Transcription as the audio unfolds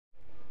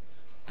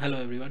Hello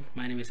everyone,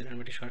 my name is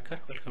Sharkar.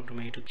 Welcome to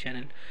my YouTube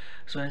channel.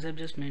 So as I've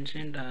just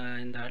mentioned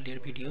in the earlier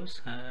videos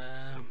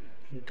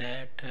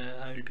that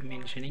I will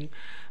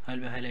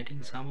be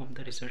highlighting some of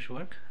the research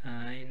work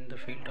in the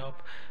field of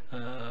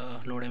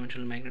low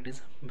dimensional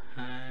magnetism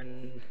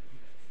and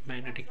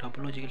magnetic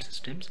topological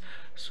systems.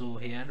 So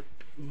here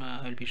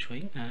I will be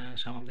showing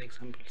some of the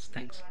examples.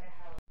 Thanks.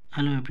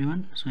 Hello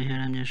everyone, so here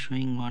I'm just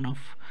showing one of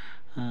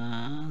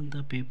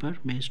the paper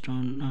based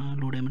on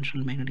low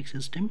dimensional magnetic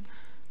system.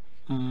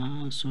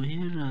 So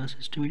here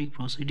systematic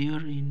procedure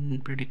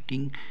in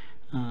predicting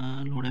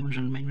low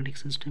dimensional magnetic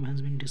system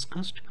has been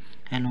discussed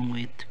along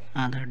with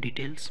other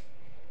details.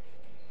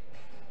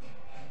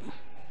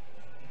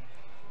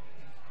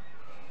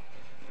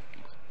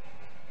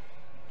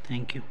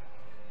 Thank you.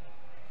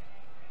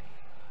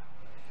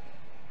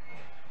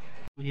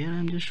 Here I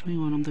am just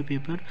showing one of the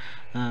paper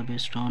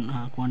based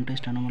on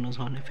quantized anomalous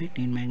Hall effect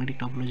in magnetic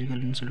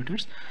topological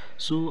insulators.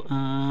 So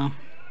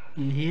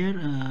here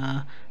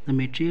the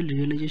material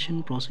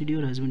realization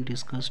procedure has been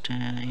discussed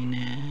in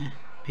a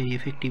very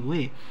effective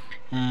way,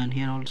 and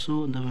here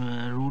also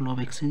the role of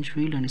exchange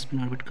field and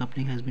spin orbit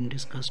coupling has been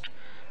discussed.